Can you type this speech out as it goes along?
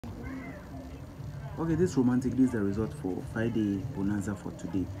Okay, this romantic, this is the result for Friday bonanza for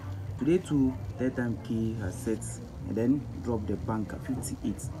today. Today too, third time key has set and then drop the banker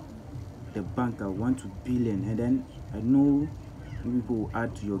 58. The banker 1 to billion, and then I know you people will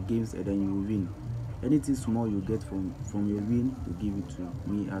add to your games and then you will win. Anything small you get from your win, you give it to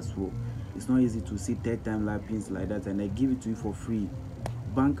me as well. It's not easy to see third time lappings like that, and I give it to you for free.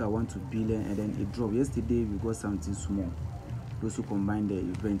 Banker 1 to billion, and then it dropped. Yesterday we got something small. Those who combine the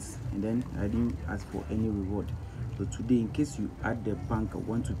events, and then I didn't ask for any reward. So today, in case you add the bank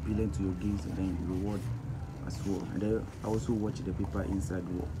 1 to billion to your games, and then reward as well. And then I also watch the paper inside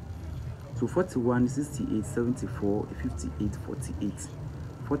wall. So 41, 68, 74, 58, 48.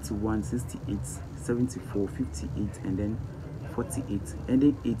 41, 68, 74, 58, and then 48. And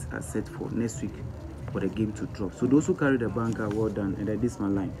then 8 are set for next week for the game to drop. So those who carry the banker, well done. And then this is my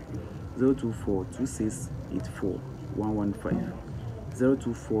line: 024 26 84 115.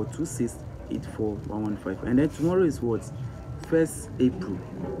 024 26 84 115. And then tomorrow is what? 1st April.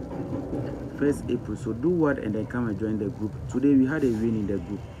 1st April. So do what and then come and join the group. Today we had a win in the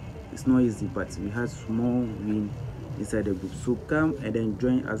group. It's not easy, but we had small win inside the group. So come and then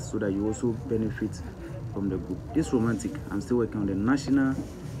join us so that you also benefit from the group. This romantic, I'm still working on the national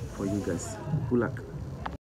for you guys. Good luck.